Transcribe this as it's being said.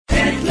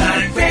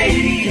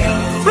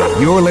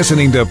You're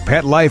listening to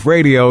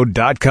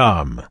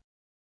PetLifeRadio.com.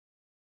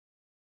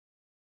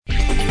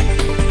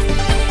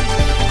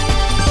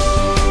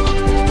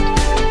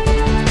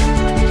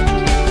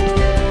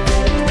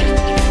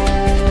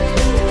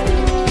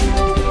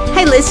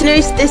 Hi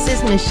listeners, this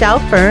is Michelle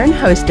Fern,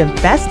 host of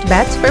Best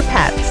Bets for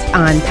Pets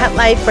on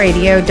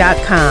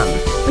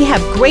PetLifeRadio.com. We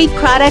have great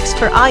products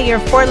for all your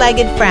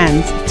four-legged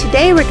friends.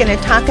 Today we're going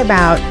to talk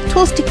about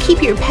tools to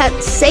keep your pet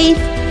safe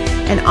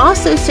and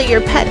also so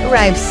your pet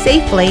arrives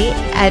safely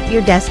at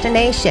your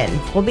destination.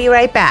 We'll be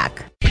right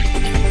back.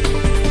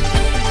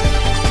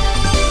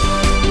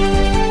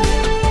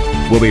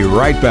 We'll be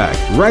right back,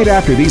 right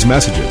after these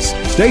messages.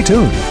 Stay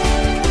tuned.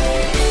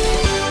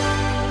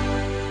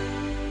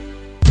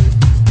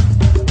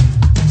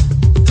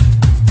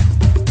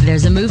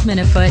 There's a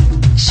movement afoot.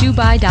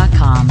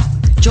 ShoeBuy.com.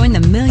 Join the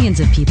millions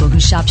of people who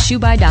shop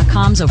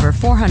ShoeBuy.com's over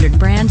 400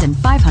 brands and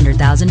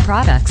 500,000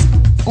 products.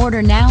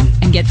 Order now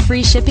and get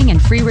free shipping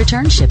and free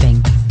return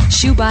shipping.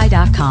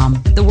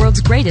 ShoeBuy.com, the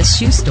world's greatest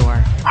shoe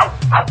store.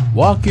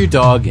 Walk your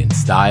dog in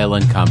style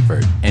and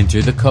comfort.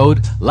 Enter the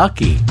code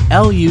LUCKY,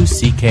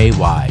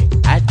 L-U-C-K-Y,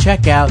 at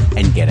checkout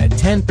and get a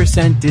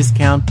 10%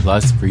 discount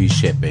plus free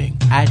shipping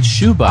at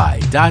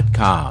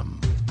ShoeBuy.com.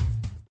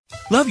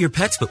 Love your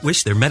pets but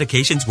wish their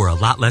medications were a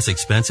lot less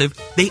expensive?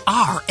 They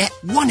are at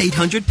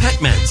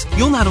 1-800-PET-MEDS.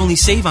 You'll not only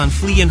save on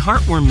flea and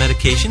heartworm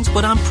medications,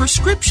 but on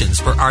prescriptions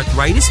for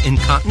arthritis,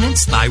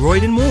 incontinence,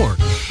 thyroid, and more.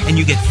 And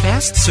you get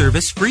fast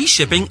service, free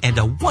shipping, and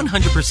a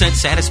 100%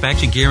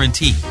 satisfaction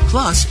guarantee.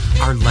 Plus,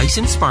 our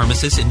licensed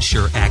pharmacists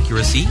ensure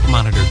accuracy,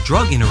 monitor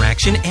drug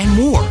interaction, and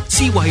more.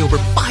 See why over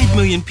 5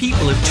 million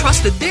people have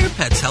trusted their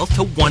pet's health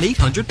to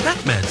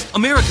 1-800-PET-MEDS,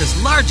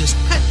 America's largest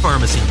pet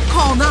pharmacy.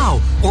 Call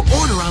now or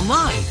order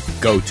online.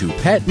 Go to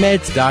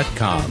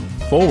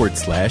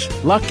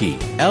petmeds.com/lucky,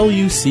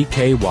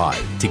 L-U-C-K-Y,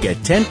 to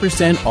get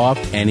 10% off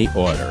any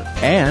order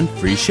and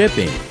free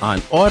shipping on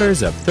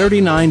orders of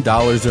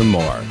 $39 or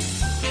more.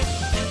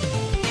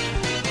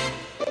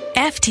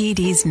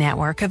 FTD's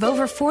network of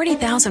over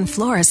 40,000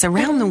 florists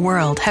around the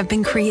world have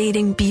been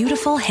creating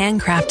beautiful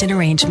handcrafted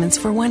arrangements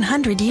for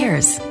 100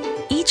 years.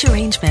 Each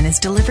arrangement is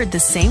delivered the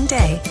same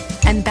day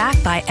and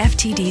backed by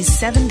FTD's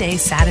 7-day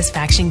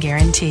satisfaction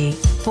guarantee.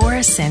 For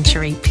a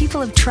century, people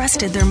have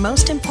trusted their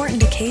most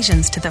important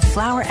occasions to the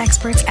flower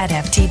experts at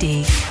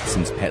FTD.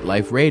 Since Pet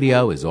Life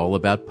Radio is all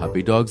about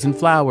puppy dogs and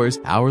flowers,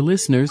 our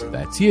listeners,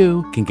 that's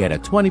you, can get a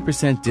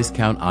 20%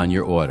 discount on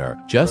your order.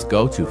 Just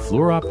go to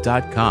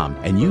Fluorop.com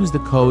and use the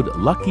code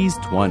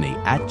LUCKIES20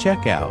 at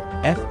checkout.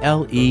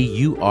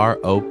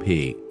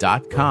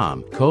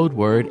 FLEUROP.com. Code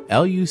word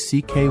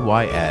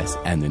LUCKYS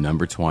and the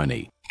number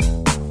 20.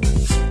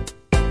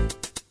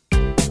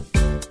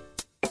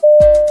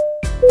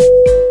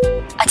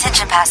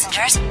 Attention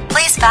passengers,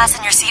 please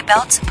fasten your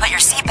seatbelts, put your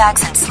seat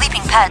bags and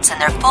sleeping pets in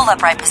their full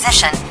upright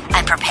position,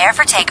 and prepare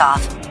for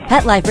takeoff.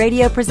 Pet Life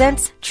Radio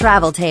presents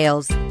Travel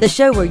Tales, the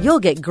show where you'll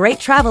get great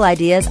travel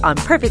ideas on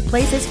perfect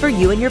places for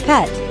you and your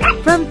pet.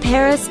 From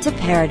Paris to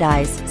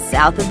paradise,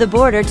 south of the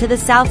border to the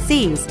South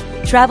Seas,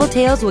 Travel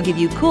Tales will give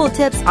you cool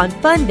tips on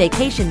fun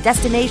vacation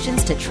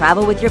destinations to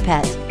travel with your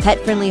pet,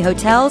 pet-friendly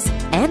hotels,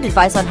 and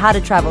advice on how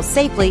to travel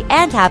safely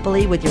and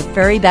happily with your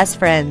furry best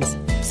friends.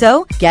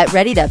 So, get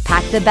ready to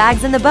pack the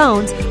bags and the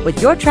bones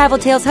with your Travel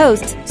Tales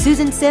hosts,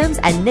 Susan Sims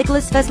and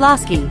Nicholas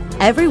Veslowski,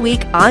 every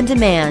week on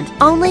demand,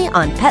 only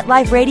on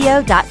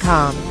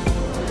PetLifeRadio.com.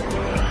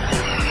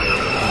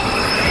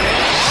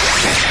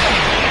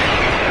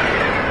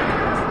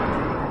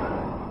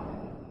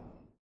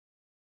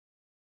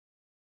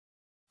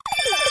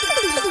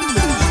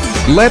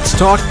 Let's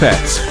Talk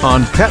Pets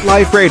on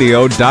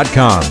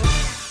PetLifeRadio.com.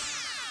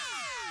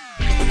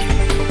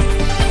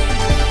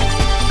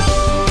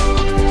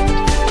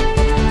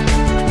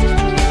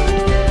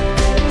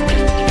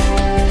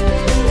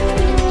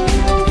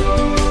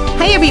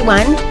 Hi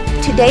everyone.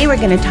 Today we're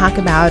going to talk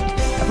about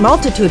a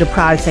multitude of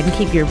products that can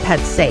keep your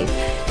pets safe.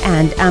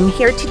 And I'm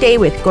here today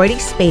with Gordy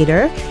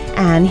Spader,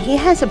 and he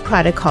has a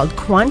product called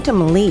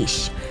Quantum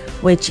Leash,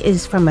 which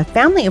is from a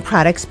family of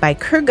products by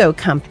Kurgo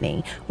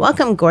Company.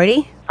 Welcome,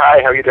 Gordy.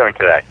 Hi, how are you doing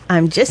today?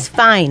 I'm just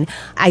fine.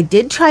 I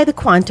did try the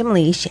Quantum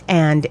Leash,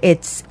 and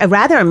it's a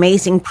rather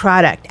amazing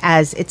product,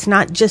 as it's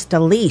not just a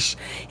leash.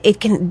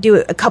 It can do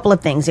a couple of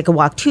things. It can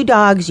walk two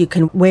dogs. You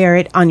can wear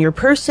it on your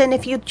person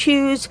if you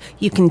choose.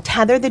 You can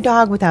tether the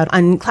dog without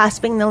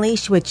unclasping the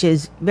leash, which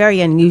is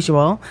very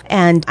unusual.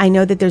 And I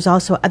know that there's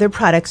also other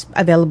products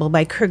available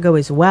by Kurgo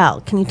as well.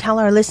 Can you tell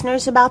our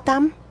listeners about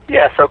them?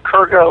 Yeah, so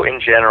Kurgo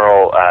in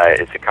general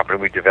is a company.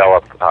 We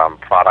develop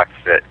products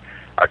that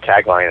our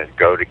tagline is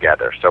go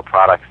together. So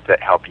products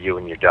that help you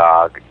and your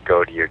dog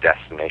go to your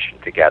destination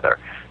together.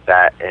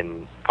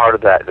 And part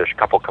of that, there's a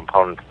couple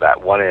components to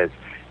that. One is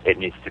it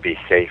needs to be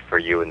safe for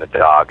you and the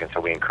dog, and so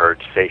we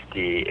encourage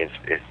safety,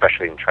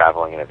 especially in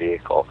traveling in a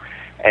vehicle.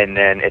 And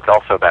then it's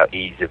also about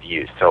ease of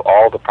use. So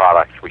all the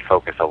products, we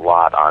focus a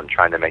lot on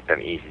trying to make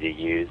them easy to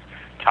use,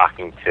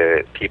 talking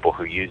to people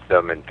who use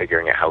them and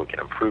figuring out how we can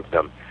improve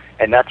them.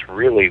 And that's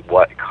really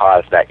what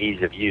caused that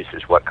ease of use,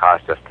 is what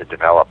caused us to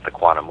develop the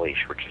Quantum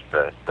Leash, which is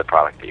the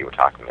product that you were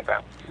talking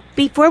about.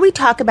 Before we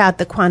talk about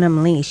the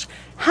Quantum Leash,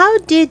 how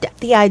did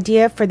the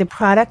idea for the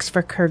products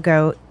for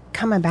Kurgo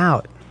come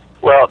about?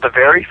 Well, the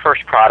very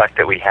first product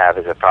that we have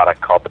is a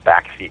product called the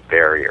Backseat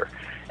Barrier.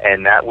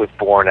 And that was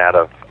born out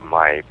of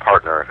my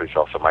partner, who's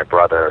also my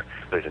brother,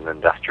 who's an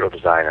industrial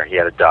designer. He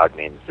had a dog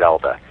named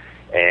Zelda.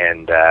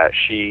 And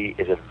she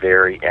is a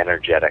very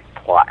energetic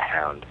plot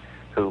hound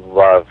who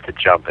loved to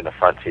jump in the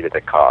front seat of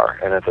the car.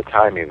 And at the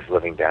time, he was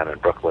living down in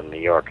Brooklyn, New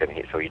York, and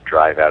so he'd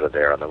drive out of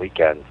there on the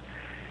weekends.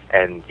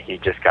 And he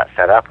just got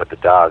fed up with the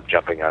dog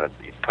jumping on it,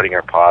 putting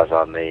her paws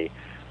on the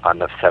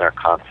center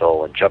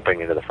console and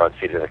jumping into the front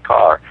seat of the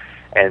car.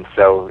 And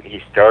so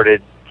he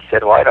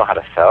said, well, I know how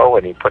to sew,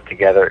 and he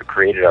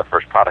created our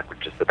first product,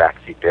 which is the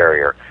Backseat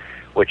Barrier,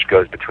 which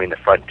goes between the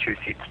front two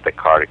seats of the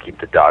car to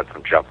keep the dog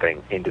from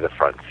jumping into the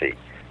front seat.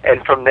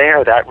 And from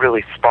there, that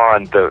really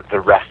spawned the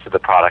rest of the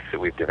products that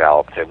we've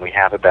developed. And we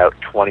have about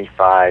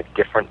 25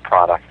 different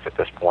products at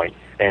this point,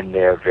 and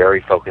they're very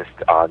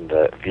focused on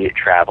the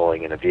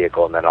traveling in a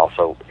vehicle and then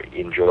also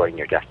enjoying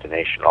your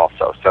destination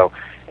also. So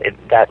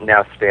that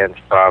now spans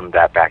from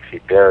that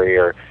Backseat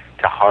Barrier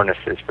to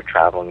harnesses for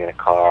traveling in a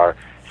car,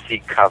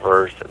 seat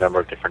covers, a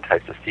number of different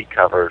types of seat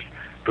covers,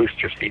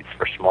 booster seats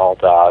for small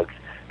dogs,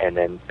 and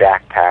then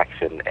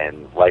backpacks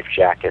and life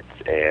jackets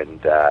and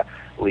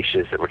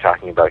leashes that we're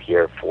talking about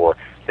here for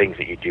things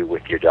that you do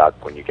with your dog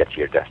when you get to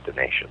your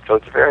destination. So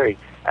it's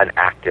an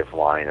active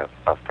line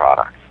of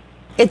products.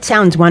 It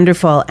sounds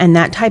wonderful, and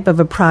that type of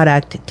a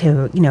product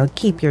to,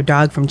 keep your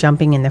dog from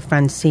jumping in the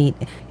front seat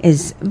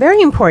is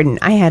very important.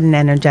 I had an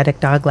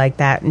energetic dog like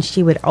that, and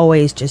she would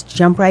always just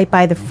jump right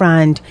by the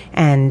front,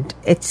 and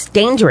it's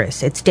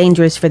dangerous. It's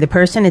dangerous for the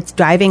person it's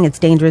driving. It's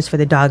dangerous for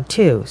the dog,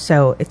 too.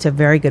 So it's a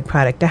very good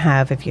product to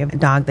have if you have a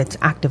dog that's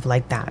active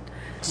like that.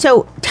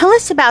 So tell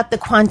us about the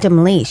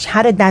Quantum Leash.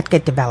 How did that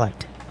get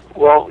developed?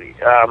 Well,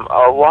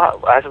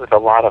 as with a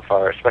lot of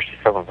especially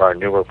some of our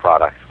newer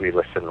products, we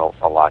listen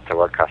a lot to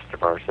our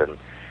customers,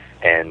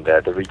 and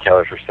the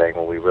retailers were saying,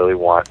 well, we really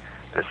want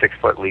the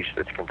 6-foot leash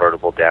that's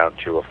convertible down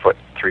to a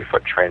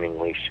 3-foot training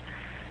leash.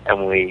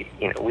 And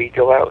we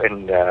go out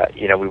and,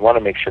 we want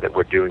to make sure that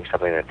we're doing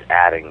something that's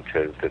adding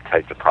to the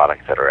types of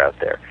products that are out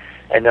there.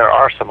 And there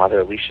are some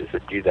other leashes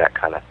that do that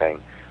kind of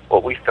thing.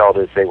 What we felt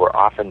is they were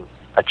often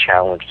a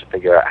challenge to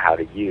figure out how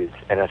to use.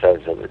 And as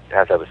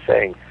I was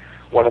saying,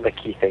 one of the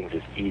key things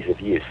is ease of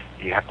use.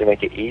 You have to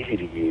make it easy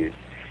to use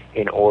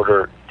in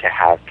order to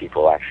have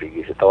people actually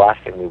use it. The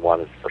last thing we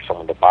want is for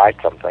someone to buy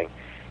something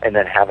and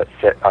then have it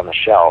sit on the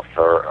shelf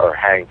or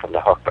hang from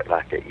the hook but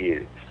not get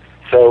used.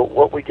 So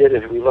what we did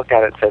is we looked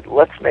at it and said,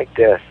 let's make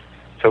this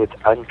so it's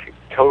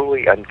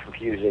totally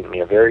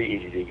unconfusing, very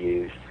easy to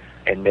use,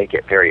 and make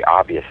it very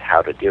obvious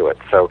how to do it.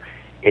 So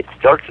it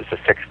starts as a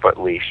 6-foot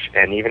leash,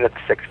 and even at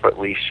the 6-foot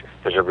leash,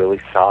 there's a really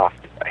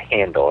soft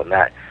handle, and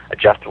that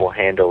adjustable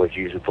handle is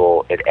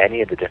usable at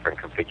any of the different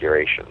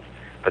configurations,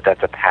 but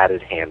that's a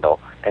padded handle,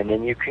 and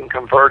then you can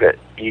convert it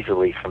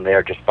easily from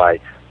there just by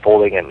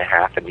folding it in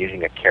half and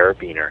using a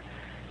carabiner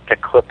to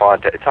clip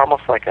onto. It's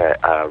almost like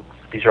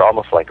these are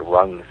almost like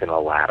rungs in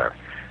a ladder,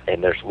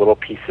 and there's little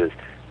pieces.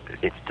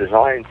 It's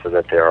designed so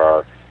that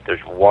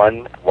there's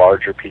one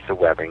larger piece of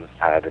webbing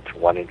that's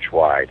 1 inch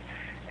wide,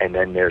 and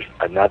then there's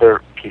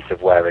another piece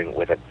of webbing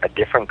with a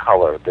different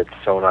color that's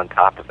sewn on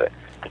top of it.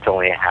 It's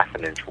only a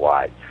 1/2 inch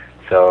wide.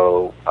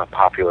 So a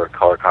popular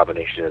color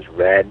combination is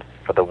red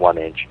for the 1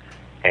 inch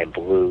and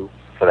blue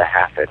for the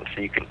 1/2 inch.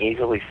 So you can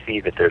easily see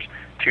that there's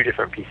 2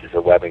 different pieces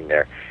of webbing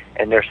there,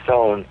 and they're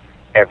sewn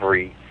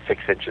every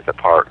 6 inches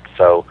apart.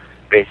 So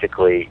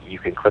basically, you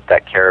can clip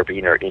that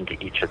carabiner into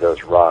each of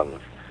those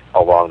rungs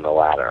along the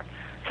ladder.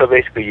 So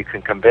basically, you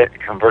can convert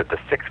the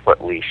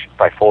 6-foot leash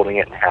by folding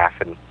it in half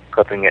and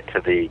clipping it to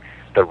the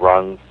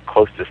rung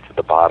closest to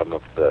the bottom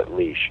of the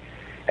leash,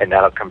 and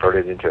that'll convert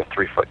it into a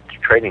 3-foot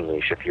training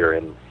leash if you're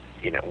in,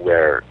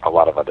 where a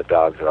lot of other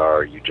dogs are,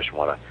 or you just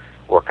want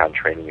to work on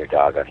training your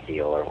dog on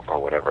heel or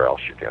whatever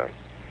else you're doing.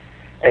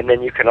 And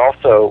then you can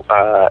also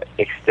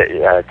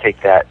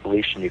take that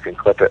leash and you can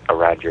clip it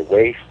around your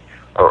waist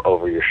or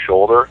over your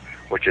shoulder,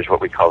 which is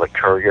what we call the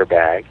courier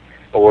bag,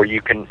 or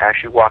you can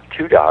actually walk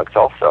 2 dogs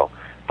also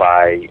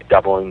by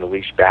doubling the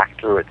leash back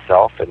through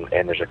itself, and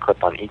there's a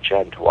clip on each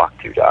end to walk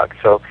 2 dogs.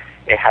 So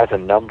it has a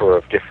number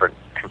of different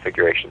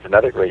configurations.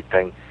 Another great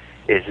thing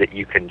is that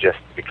you can just,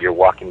 if you're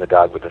walking the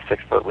dog with a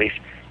 6-foot leash,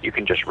 you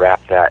can just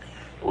wrap that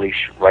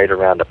leash right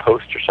around a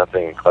post or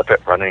something and clip it,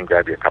 run in and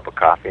grab your cup of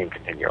coffee and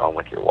continue on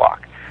with your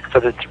walk. So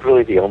that's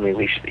really the only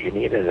leash that you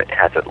need, and it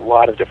has a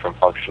lot of different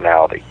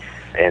functionality,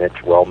 and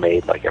it's well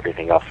made like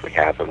everything else we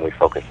have, and we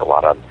focus a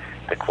lot on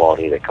the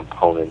quality of the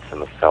components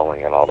and the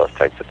sewing and all those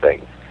types of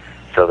things,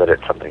 so that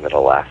it's something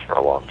that'll last for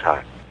a long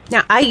time.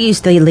 Now, I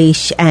used the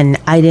leash,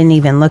 and I didn't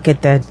even look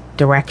at the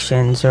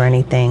directions or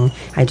anything.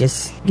 I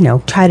just,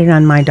 tried it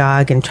on my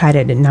dog and tried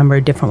it a number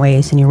of different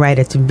ways. And you're right,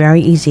 it's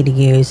very easy to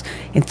use.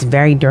 It's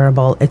very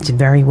durable. It's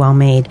very well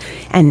made.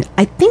 And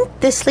I think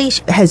this leash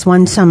has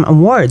won some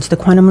awards. The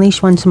Quantum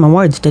Leash won some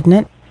awards, didn't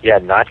it? Yeah,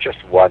 not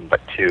just one,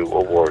 but 2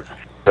 awards.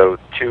 So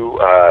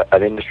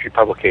an industry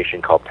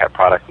publication called Pet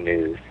Product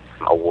News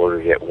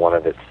awarded it one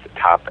of its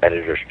top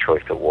Editor's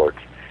Choice Awards.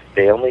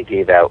 They only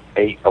gave out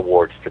 8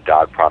 awards to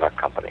dog product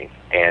companies,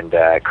 and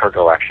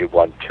Kurgo actually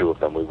won 2 of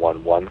them. We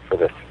won one for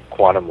this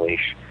Quantum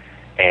Leash,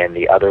 and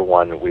the other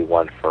one we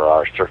won for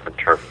our Surf and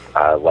Turf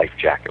Life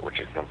Jacket, which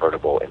is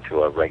convertible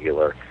into a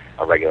regular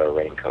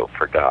raincoat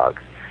for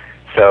dogs.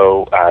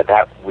 So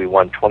that we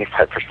won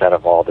 25%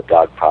 of all the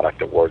dog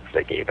product awards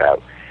they gave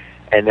out.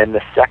 And then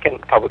the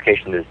second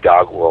publication is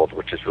Dog World,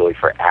 which is really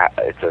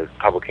it's a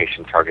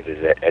publication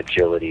targeted at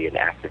agility and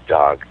active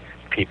dog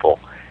people.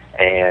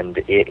 And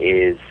it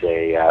is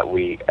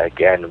we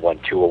again won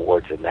 2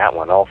 awards in that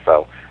one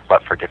also,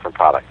 but for different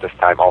products. This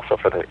time also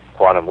for the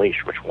Quantum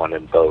Leash, which won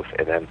in both,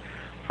 and then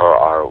for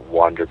our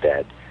Wander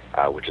Bed,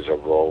 which is a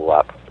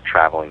roll-up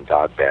traveling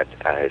dog bed,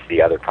 is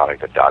the other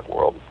product that Dog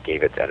World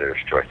gave its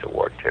Editor's Choice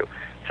Award to.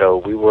 So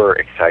we were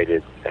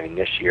excited. I mean,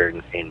 this year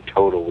in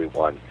total we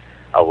won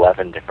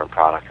 11 different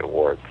product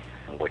awards,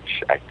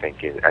 which I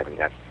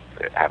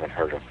haven't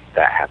heard of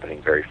that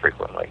happening very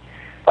frequently.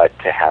 But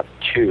to have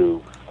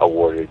 2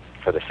 awarded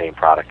for the same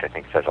product, I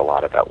think says a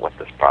lot about what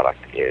this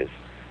product is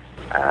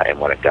and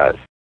what it does.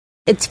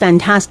 It's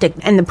fantastic.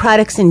 And the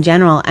products in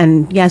general,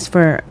 and yes,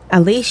 for a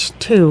leash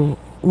to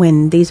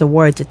win these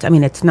awards,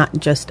 it's not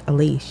just a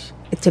leash.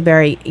 It's a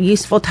very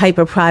useful type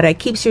of product,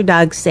 keeps your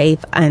dog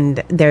safe,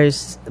 and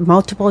there's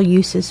multiple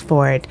uses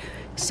for it.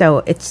 So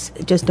it's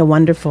just a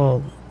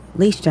wonderful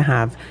leash to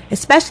have,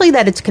 especially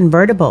that it's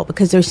convertible,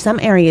 because there's some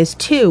areas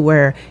too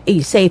where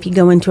you say if you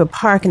go into a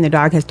park and the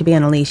dog has to be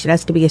on a leash, it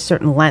has to be a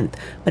certain length,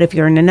 but if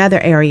you're in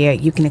another area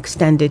you can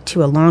extend it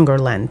to a longer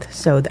length.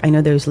 So I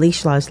know there's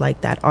leash laws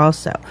like that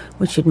also,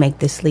 which should make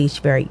this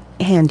leash very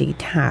handy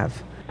to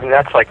have. And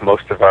that's like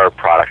most of our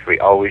products. We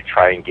always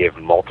try and give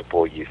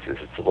multiple uses.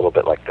 It's a little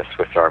bit like the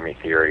Swiss Army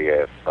theory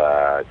of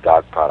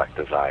dog product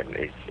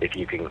design. If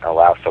you can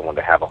allow someone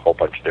to have a whole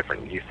bunch of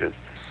different uses,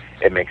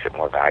 it makes it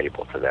more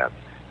valuable to them.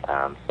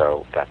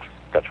 So that's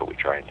what we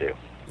try and do.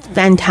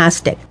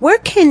 Fantastic. Where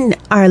can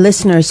our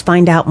listeners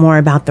find out more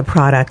about the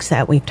products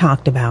that we've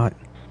talked about?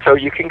 So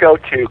you can go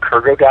to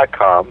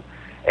Kurgo.com,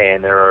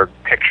 and there are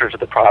pictures of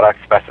the product,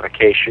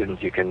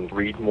 specifications. You can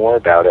read more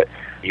about it.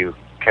 You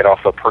can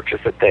also purchase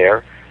it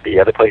there. The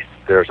other place,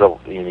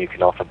 you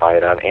can also buy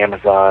it on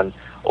Amazon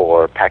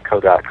or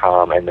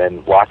Petco.com, and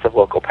then lots of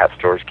local pet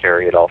stores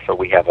carry it also.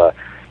 We have a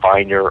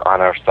finder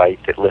on our site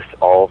that lists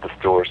all of the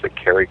stores that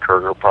carry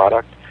Kurgo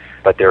product.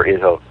 But there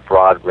is a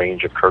broad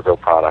range of Kurgo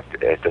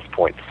product at this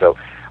point. So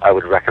I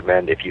would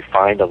recommend if you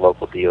find a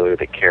local dealer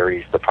that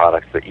carries the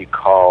products that you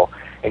call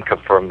and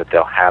confirm that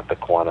they'll have the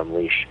Quantum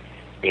Leash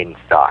in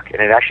stock.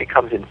 And it actually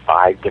comes in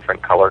 5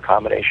 different color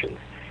combinations.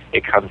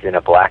 It comes in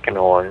a black and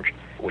orange,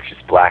 which is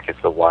black is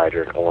the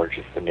wider and orange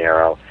is the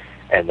narrow.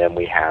 And then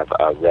we have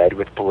a red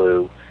with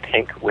blue,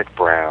 pink with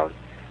brown,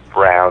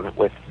 brown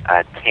with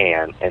a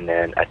tan, and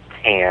then a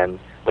tan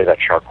with a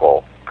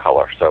charcoal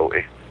color. So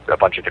a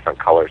bunch of different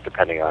colors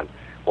depending on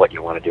what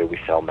you want to do. We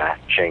sell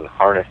matching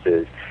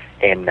harnesses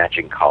and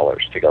matching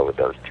collars to go with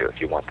those too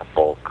if you want the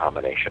full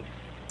combination.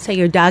 So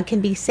your dog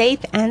can be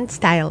safe and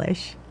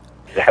stylish.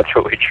 That's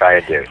what we try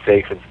to do,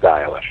 safe and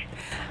stylish.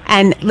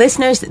 And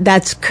listeners,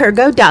 that's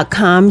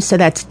Kurgo.com, so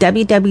that's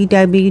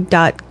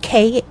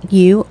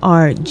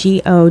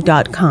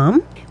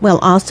www.kurgo.com. We'll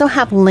also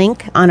have a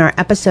link on our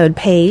episode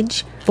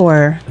page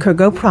for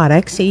Kurgo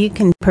products, so you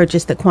can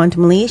purchase the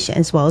Quantum Leash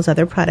as well as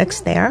other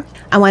products there.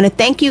 I want to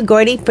thank you,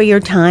 Gordy, for your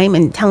time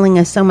and telling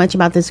us so much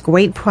about this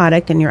great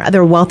product and your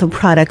other wealth of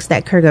products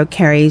that Kurgo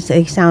carries.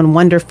 They sound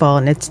wonderful,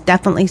 and it's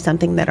definitely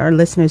something that our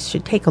listeners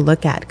should take a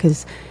look at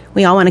because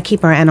we all want to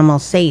keep our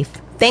animals safe.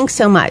 Thanks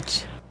so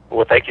much.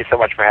 Well, thank you so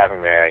much for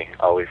having me. I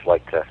always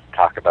like to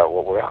talk about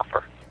what we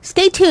offer.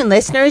 Stay tuned,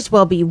 listeners.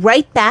 We'll be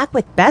right back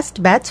with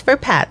Best Bets for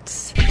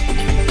Pets.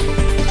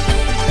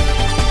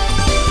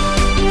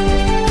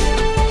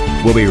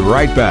 We'll be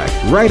right back,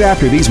 right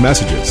after these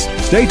messages.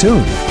 Stay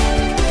tuned.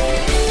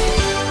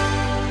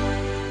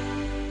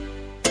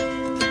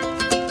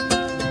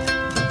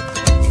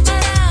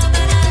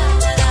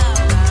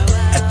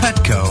 At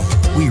Petco,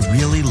 we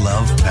really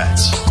love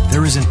pets.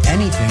 There isn't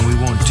anything we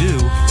won't do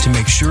to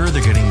make sure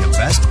they're getting the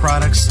best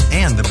products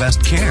and the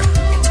best care.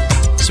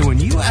 So when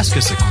you ask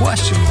us a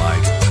question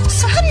like,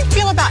 so how do you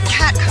feel about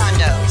cat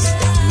condos?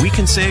 We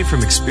can say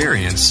from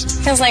experience,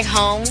 feels like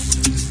home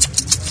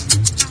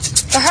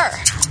for her.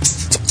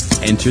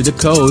 Enter the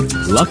code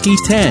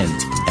LUCKY10,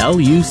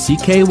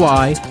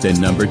 LUCKY, the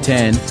number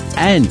 10,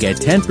 and get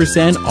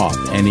 10% off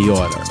any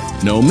order.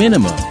 No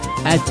minimum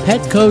at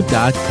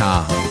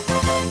Petco.com.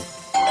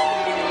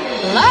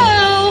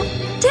 Hello?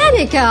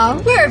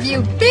 Danica, where have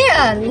you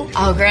been?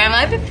 Oh, Grandma,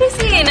 I've been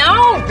busy,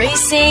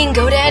 racing,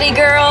 GoDaddy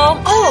girl.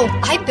 Oh,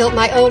 I built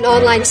my own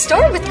online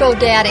store with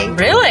GoDaddy.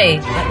 Really?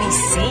 Let me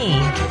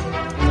see.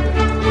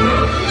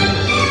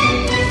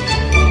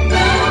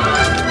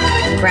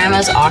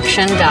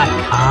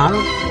 Grandma'sAuction.com.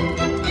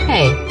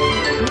 Hey,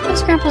 are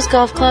those Grandpa's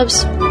golf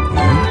clubs?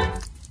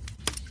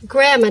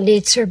 Grandma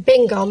needs her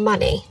bingo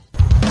money.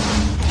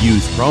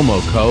 Use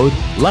promo code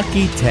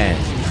LUCKY10,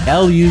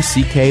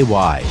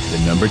 LUCKY, the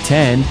number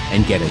 10,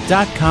 and get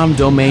a .com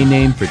domain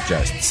name for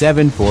just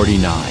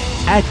 $7.49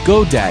 at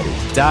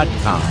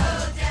GoDaddy.com.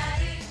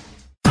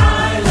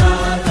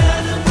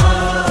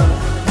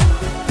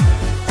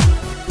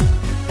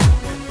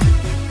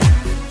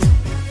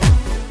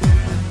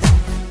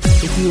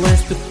 If you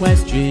ask the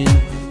question,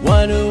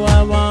 what do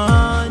I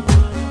want?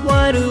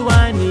 What do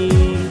I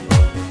need?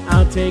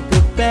 I'll take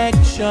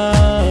affection.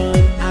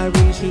 I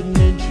really should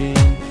mention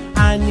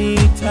I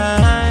need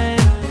time.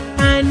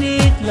 I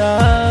need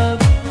love.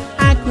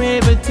 I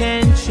crave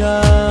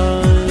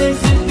attention.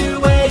 Listen to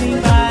waiting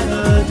by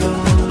the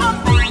door.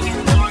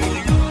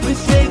 With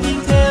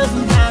shaking tails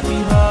and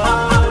happy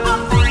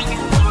hearts.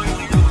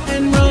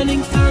 And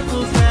running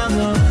circles round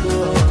the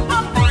floor.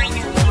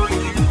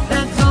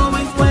 That's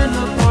always when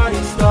the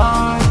party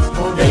starts.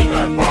 Oh, they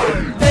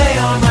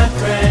are my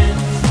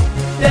friends.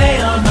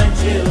 They are my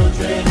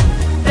children.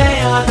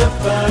 They are the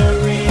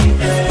furry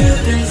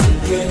elders and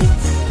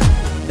kids.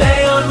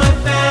 They are my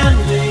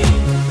family.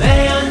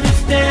 They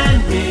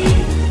understand me.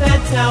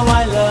 That's how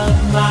I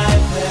love my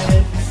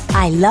pets.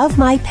 I Love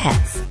My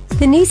Pets,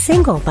 the new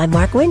single by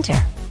Mark Winter,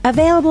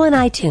 available on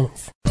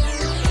iTunes.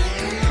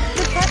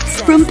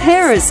 From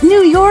Paris,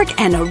 New York,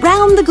 and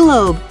around the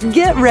globe,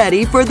 get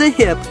ready for the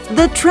hip,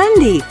 the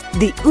trendy,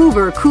 the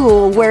uber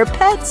cool where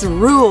pets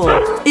rule.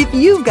 If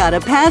you've got a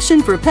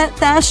passion for pet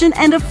fashion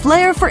and a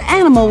flair for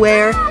animal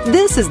wear,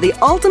 this is the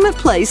ultimate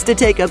place to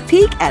take a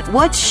peek at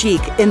what's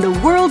chic in the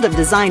world of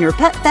designer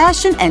pet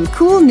fashion and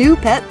cool new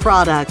pet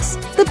products.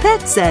 The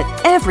Pet Set,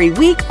 every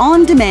week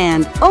on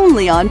demand,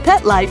 only on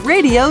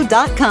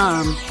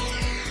PetLifeRadio.com.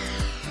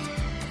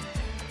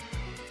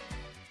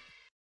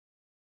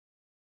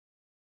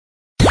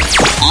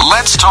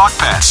 Let's talk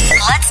pets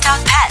Let's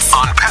talk pets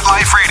on Pet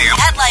Life Radio.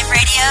 Pet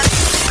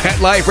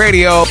Life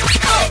Radio.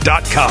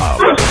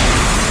 PetLifeRadio.com.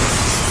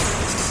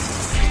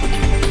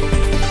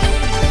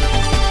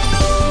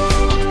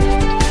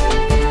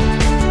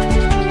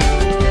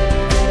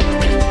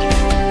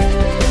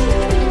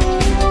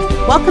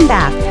 Welcome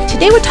back.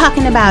 Today we're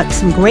talking about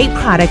some great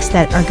products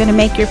that are going to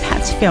make your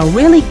pets feel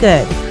really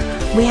good.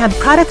 We have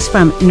products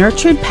from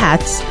Nurtured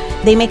Pets.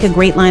 They make a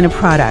great line of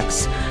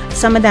products.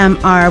 Some of them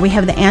are, we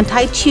have the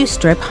Anti-Chew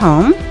Strip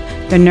Home,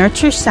 the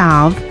Nurture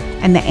Salve,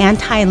 and the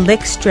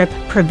Anti-Lick Strip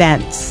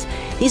Prevents.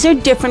 These are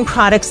different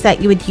products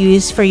that you would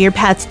use for your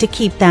pets to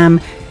keep them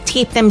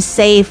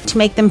safe, to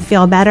make them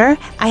feel better.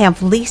 I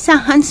have Lisa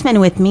Huntsman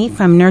with me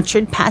from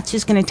Nurtured Pets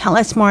who's going to tell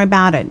us more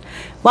about it.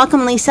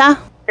 Welcome, Lisa.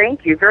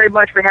 Thank you very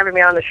much for having me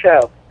on the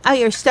show. Oh,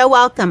 you're so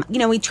welcome. You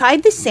know, we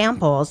tried the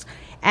samples,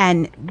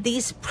 and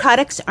these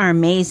products are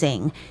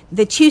amazing.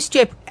 The chew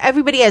strip,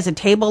 everybody has a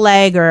table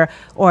leg or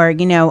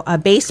you know, a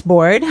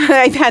baseboard.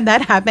 I've had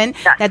that happen,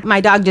 that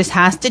my dog just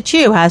has to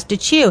chew.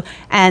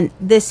 And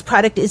this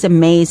product is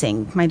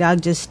amazing. My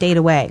dog just stayed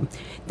away.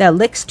 The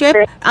lick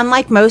strip,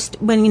 unlike most,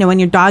 when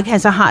your dog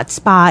has a hot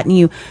spot and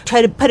you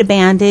try to put a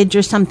bandage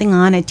or something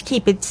on it to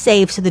keep it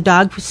safe so the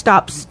dog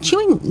stops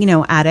chewing,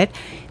 at it,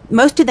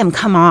 most of them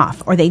come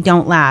off or they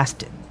don't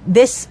last.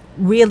 This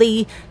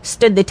really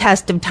stood the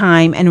test of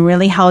time and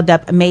really held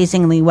up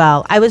amazingly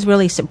well. I was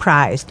really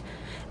surprised.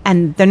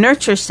 And the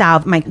Nurture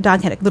Salve, my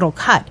dog had a little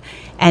cut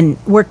and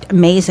worked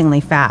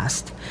amazingly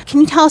fast. Can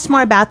you tell us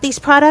more about these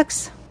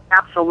products?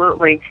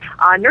 Absolutely.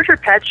 Nurture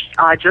Pets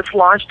just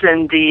launched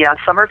in the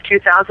summer of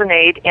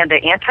 2008, and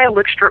the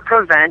Anti-Lick Strip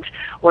Prevent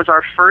was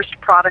our first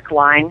product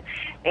line.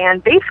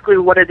 And basically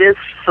what it is,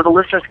 so the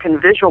listeners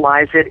can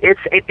visualize it, it's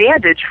a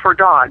bandage for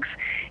dogs.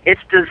 It's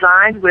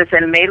designed with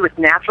and made with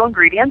natural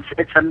ingredients.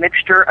 It's a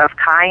mixture of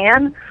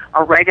cayenne,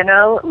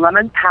 oregano,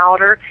 lemon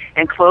powder,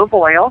 and clove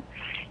oil.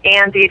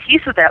 And the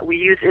adhesive that we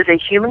use is a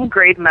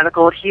human-grade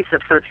medical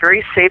adhesive, so it's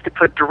very safe to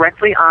put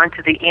directly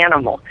onto the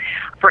animal.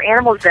 For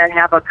animals that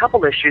have a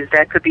couple issues,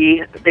 they could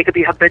be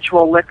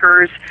habitual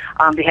lickers,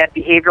 they have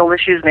behavioral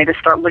issues, and they just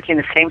start licking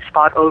the same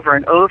spot over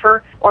and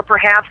over, or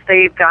perhaps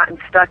they've gotten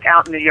stuck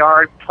out in the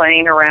yard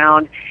playing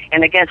around,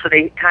 and again, so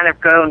they kind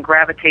of go and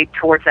gravitate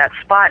towards that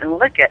spot and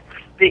lick it.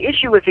 The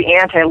issue with the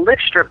Anti-Lick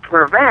Strip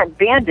Prevent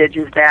bandage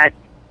is that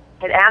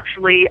it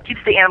actually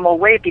keeps the animal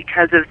away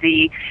because of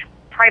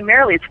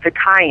primarily it's the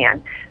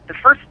cayenne. The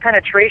first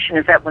penetration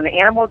is that when the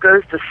animal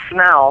goes to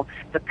smell,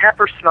 the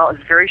pepper smell is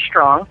very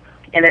strong,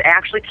 and it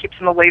actually keeps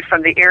them away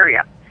from the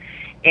area.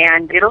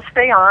 And it'll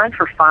stay on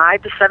for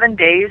 5 to 7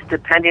 days,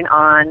 depending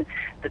on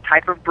the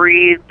type of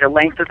breed, the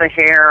length of the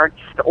hair,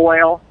 the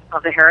oil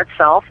of the hair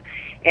itself.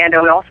 And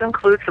it will also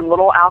include some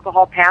little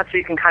alcohol pads so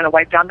you can kind of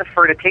wipe down the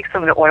fur to take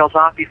some of the oils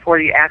off before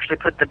you actually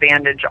put the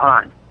bandage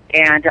on.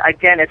 And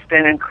again, it's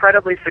been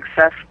incredibly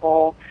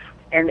successful.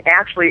 And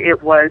actually,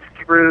 it was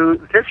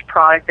through this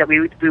product that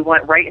we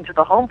went right into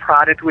the home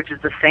product, which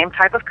is the same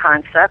type of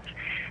concept.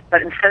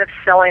 But instead of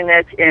selling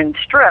it in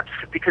strips,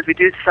 because we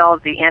do sell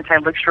the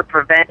Anti-Lick Strip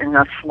Prevent in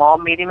a small,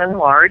 medium, and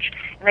large,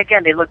 and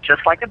again, they look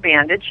just like a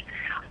bandage,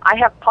 I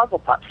have Puzzle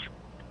Pups.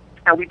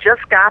 And we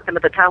just got them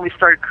at the time we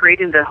started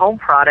creating the home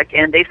product,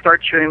 and they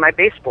started chewing my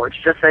baseboards,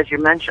 just as you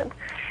mentioned.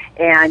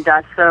 And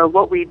so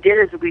what we did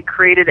is we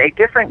created a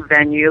different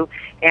venue,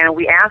 and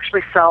we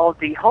actually sell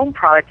the home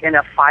product in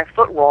a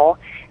 5-foot roll,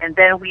 and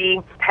then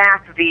we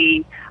pack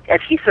the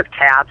adhesive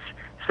tabs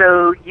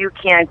so you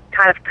can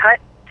kind of cut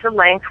to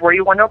length where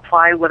you want to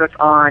apply, whether it's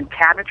on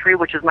cabinetry,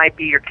 which might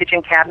be your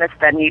kitchen cabinets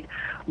that need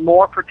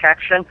more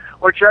protection,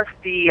 or just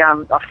the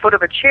a foot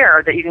of a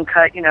chair that you can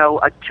cut,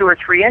 a 2 or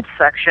 3 inch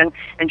section,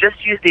 and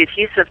just use the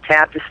adhesive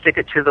tab to stick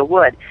it to the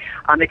wood.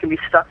 It can be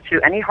stuck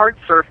to any hard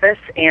surface,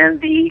 and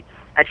the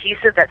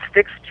adhesive that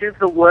sticks to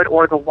the wood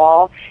or the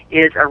wall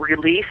is a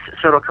release,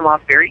 so it'll come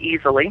off very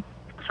easily.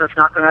 So it's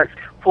not going to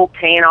pull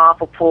paint off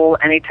or pull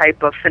any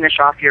type of finish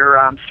off your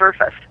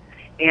surface.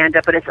 And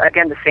but it's,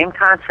 again, the same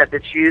concept.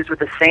 It's used with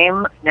the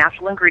same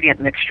natural ingredient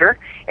mixture,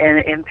 and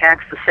it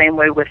impacts the same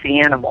way with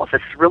the animals.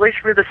 It's really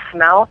through the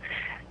smell.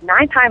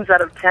 9 times out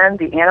of 10,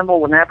 the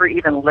animal will never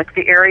even lick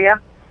the area,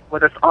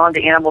 whether it's on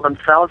the animal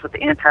themselves with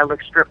the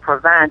Anti-Lick Strip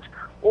Prevent,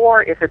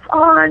 or if it's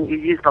on, you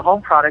use the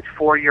home product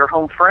for your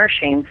home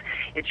furnishings,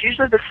 it's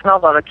usually the smell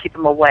that'll keep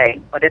them away.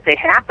 But if they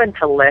happen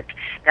to lick,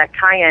 that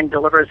cayenne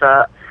delivers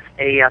a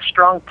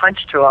strong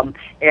punch to them,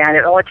 and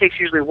it only takes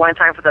usually 1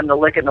 time for them to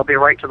lick it, and they'll be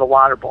right to the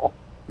water bowl.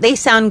 They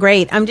sound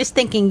great. I'm just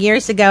thinking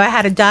years ago, I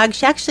had a dog.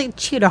 She actually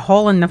chewed a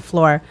hole in the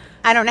floor.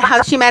 I don't know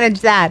how she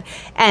managed that.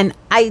 And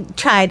I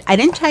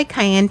didn't try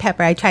cayenne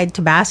pepper. I tried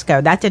Tabasco.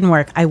 That didn't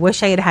work. I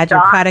wish I had had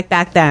your product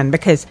back then,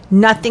 because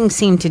nothing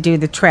seemed to do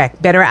the trick.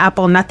 Bitter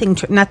apple,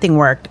 nothing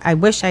worked. I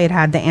wish I had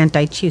had the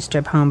anti-chew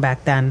strip home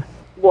back then.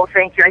 Well,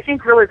 thank you. I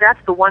think really that's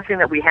the one thing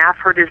that we have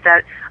heard is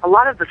that a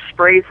lot of the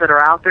sprays that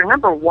are out there,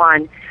 number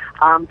one,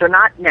 they're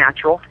not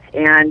natural,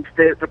 and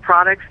the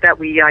products that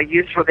we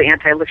use for the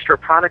Anti-Lick Strip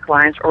product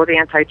lines or the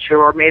anti-chew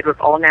are made with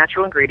all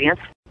natural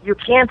ingredients. You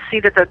can see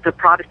that the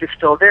product is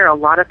still there. A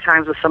lot of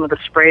times with some of the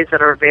sprays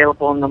that are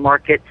available in the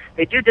market,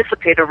 they do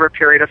dissipate over a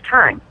period of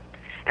time.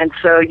 And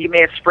so you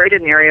may have sprayed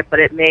an area, but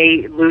it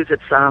may lose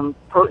its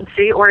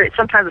potency, or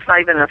sometimes it's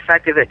not even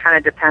effective. It kind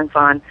of depends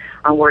on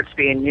where it's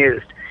being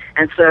used.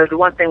 And so the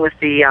one thing with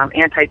the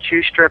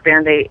anti-chew strip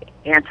and the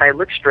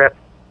anti-lick strip,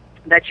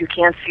 that you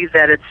can see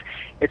that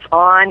it's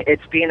on,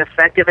 it's being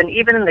effective, and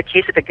even in the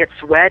case if it gets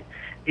wet,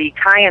 the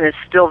cayenne is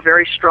still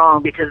very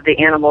strong because of the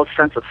animal's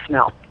sense of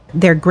smell.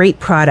 They're great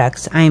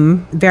products.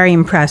 I'm very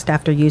impressed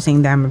after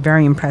using them. I'm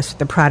very impressed with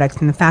the products,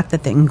 and the fact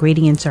that the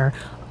ingredients are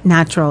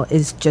natural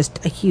is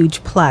just a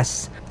huge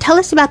plus. Tell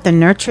us about the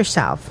Nurture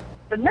Salve.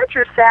 The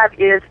Nurture Salve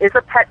is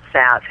a pet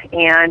salve,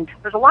 and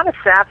there's a lot of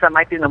salves that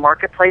might be in the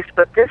marketplace,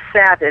 but this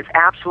salve is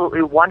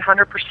absolutely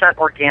 100%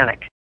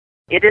 organic.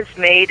 It is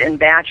made in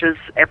batches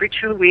every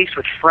 2 weeks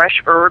with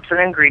fresh herbs and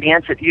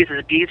ingredients. It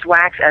uses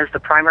beeswax as the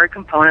primary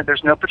component.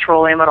 There's no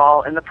petroleum at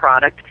all in the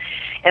product.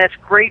 And it's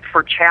great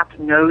for chapped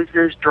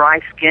noses, dry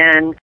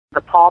skin,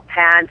 the paw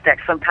pads that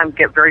sometimes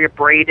get very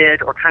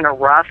abraded or kind of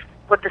rough.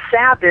 What the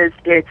salve is,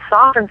 it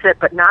softens it,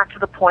 but not to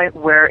the point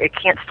where it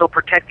can't still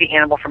protect the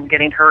animal from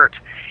getting hurt.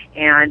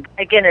 And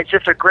again, it's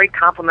just a great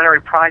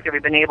complementary product that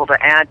we've been able to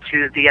add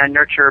to the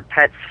Nurture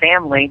Pets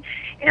family.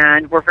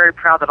 And we're very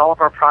proud that all of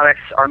our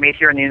products are made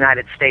here in the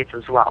United States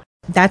as well.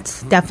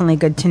 That's definitely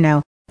good to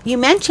know. You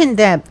mentioned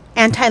that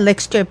Anti-Lick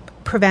Strip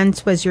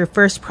Prevents was your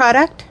first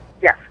product?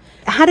 Yes.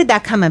 How did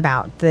that come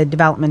about, the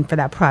development for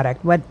that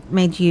product? What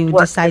made you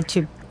decide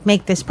to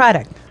make this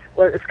product?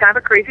 Well, it's kind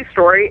of a crazy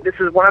story. This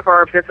is one of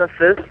our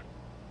businesses.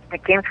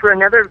 It came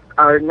through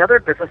another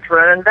business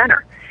through an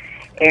inventor.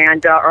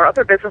 And our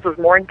other business was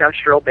more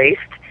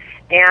industrial-based.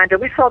 And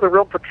we saw the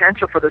real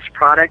potential for this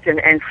product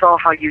and saw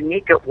how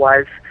unique it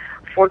was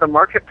for the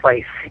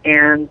marketplace.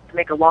 And to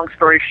make a long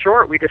story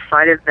short, we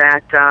decided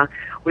that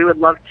we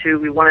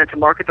wanted to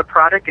market the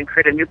product and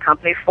create a new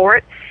company for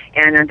it.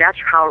 And that's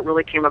how it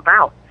really came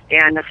about.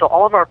 And so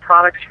all of our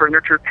products for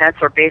Nurture Pets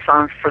are based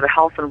on for the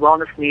health and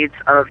wellness needs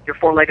of your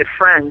four-legged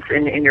friends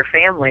in your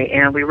family.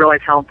 And we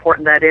realize how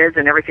important that is,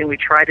 and everything we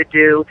try to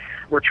do,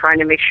 we're trying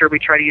to make sure we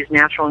try to use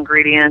natural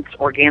ingredients,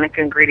 organic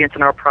ingredients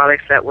in our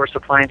products that we're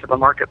supplying to the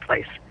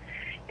marketplace.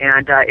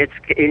 And it's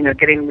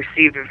getting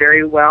received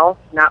very well,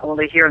 not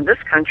only here in this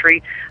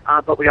country,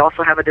 but we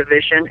also have a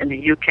division in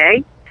the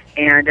UK,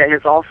 and it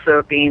is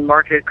also being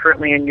marketed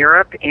currently in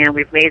Europe. And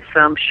we've made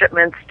some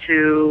shipments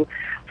to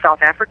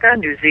South Africa,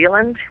 New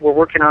Zealand. We're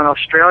working on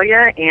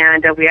Australia,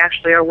 and we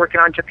actually are working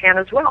on Japan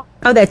as well.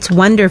 Oh, that's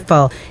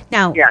wonderful.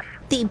 Now, yes.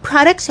 The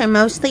products are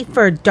mostly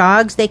for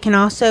dogs. They can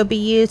also be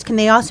used. Can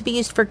they also be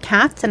used for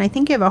cats? And I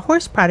think you have a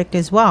horse product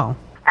as well.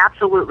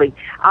 Absolutely.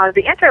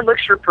 The Anti-Lick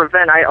Strip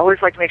Prevent, I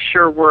always like to make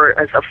sure we're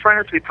as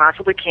upfront as we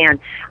possibly can.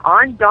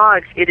 On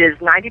dogs, it is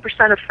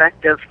 90%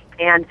 effective,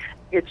 and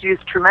it's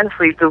used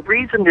tremendously. The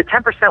reason, the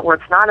 10% where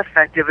it's not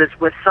effective is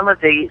with some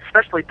of the,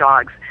 especially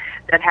dogs,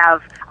 that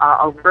have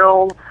a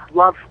real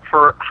love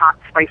for hot,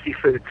 spicy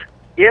foods.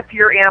 If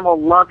your animal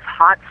loves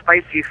hot,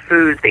 spicy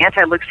foods, the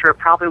Anti-Lick Strip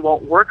probably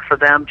won't work for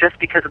them just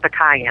because of the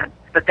cayenne.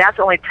 But that's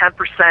only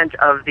 10%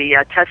 of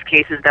the test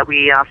cases that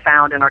we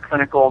found in our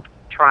clinical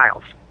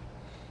trials.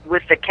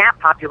 With the cat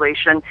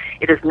population,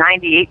 it is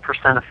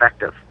 98%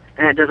 effective,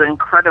 and it does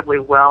incredibly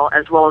well,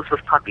 as well as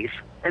with puppies.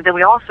 And then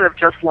we also have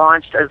just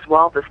launched as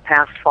well this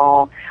past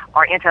fall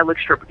our anti-lick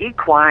strip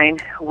equine,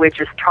 which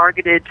is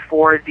targeted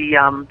for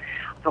the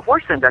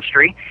horse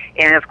industry.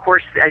 And of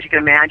course, as you can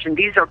imagine,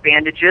 these are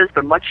bandages.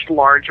 They're much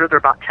larger. They're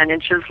about 10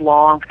 inches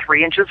long,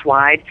 3 inches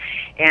wide,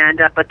 and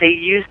but they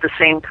use the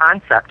same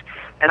concept.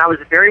 And I was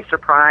very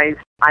surprised.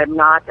 I'm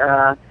not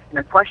an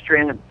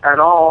equestrian at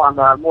all. I'm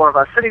more of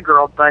a city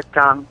girl. But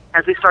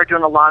as we started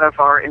doing a lot of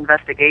our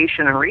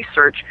investigation and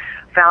research,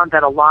 found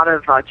that a lot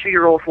of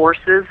 2-year-old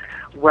horses,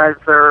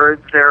 whether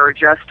they're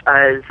just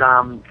as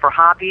for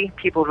hobby,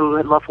 people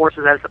who love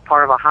horses as a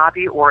part of a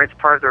hobby or it's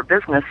part of their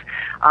business,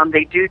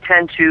 they do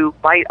tend to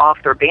bite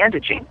off their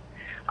bandaging,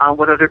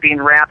 whether they're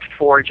being wrapped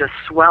for just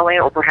swelling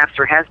or perhaps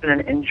there has been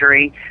an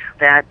injury,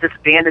 that this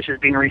bandage is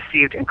being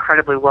received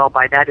incredibly well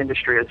by that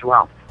industry as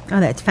well. Oh,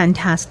 that's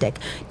fantastic.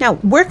 Now,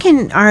 where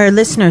can our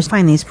listeners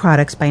find these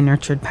products by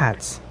Nurtured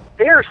Pets?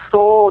 They are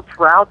sold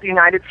throughout the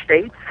United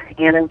States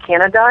and in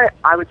Canada.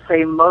 I would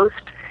say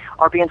most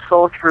are being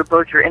sold through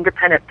both your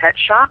independent pet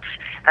shops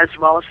as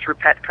well as through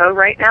Petco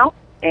right now.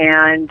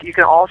 And you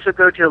can also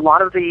go to a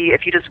lot of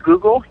if you just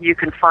Google, you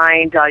can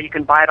find, you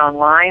can buy it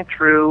online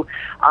through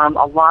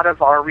a lot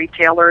of our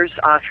retailers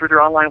through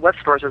their online web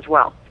stores as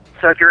well.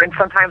 So if you're in,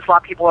 sometimes a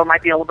lot of people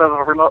might be in a little bit of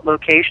a remote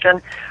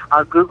location,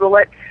 Google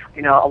it.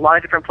 You know, a lot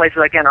of different places,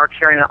 again, are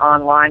carrying it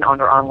online on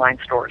their online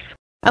stores.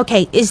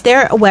 Okay, is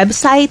there a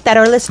website that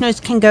our listeners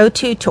can go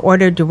to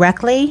order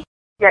directly?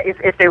 Yeah,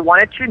 if they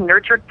wanted to,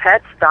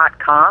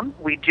 nurturedpets.com.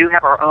 We do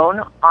have our own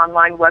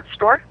online web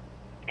store,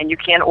 and you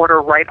can order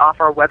right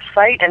off our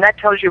website, and that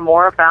tells you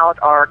more about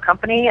our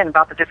company and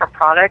about the different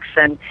products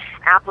and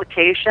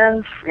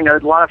applications. You know, a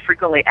lot of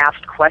frequently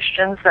asked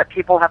questions that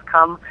people have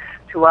come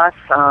to us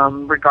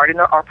regarding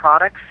our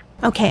products.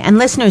 Okay, and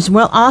listeners,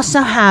 we'll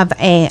also have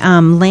a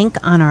link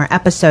on our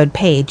episode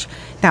page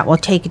that will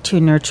take you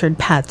to Nurtured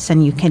Pets,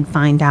 and you can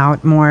find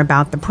out more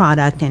about the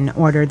product and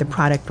order the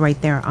product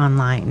right there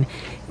online.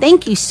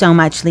 Thank you so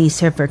much,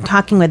 Lisa, for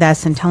talking with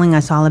us and telling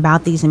us all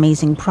about these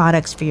amazing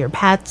products for your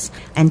pets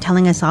and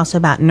telling us also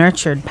about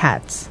Nurtured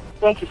Pets.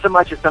 Thank you so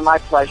much. It's been my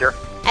pleasure.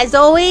 As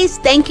always,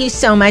 thank you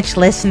so much,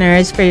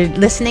 listeners, for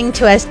listening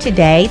to us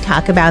today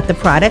talk about the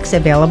products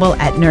available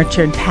at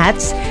Nurtured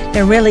Pets.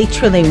 They're really,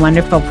 truly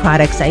wonderful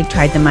products. I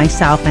tried them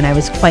myself, and I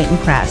was quite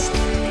impressed.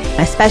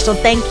 A special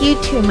thank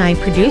you to my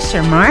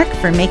producer, Mark,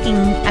 for making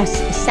us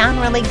sound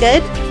really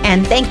good.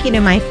 And thank you to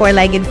my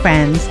four-legged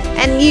friends.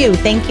 And you,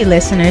 thank you,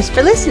 listeners,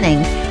 for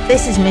listening.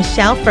 This is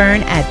Michelle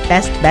Fern at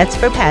Best Bets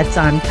for Pets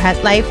on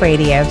Pet Life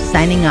Radio,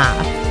 signing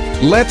off.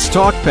 Let's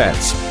Talk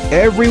Pets,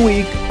 every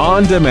week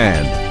on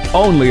demand,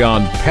 only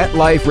on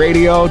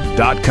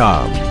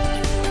PetLifeRadio.com.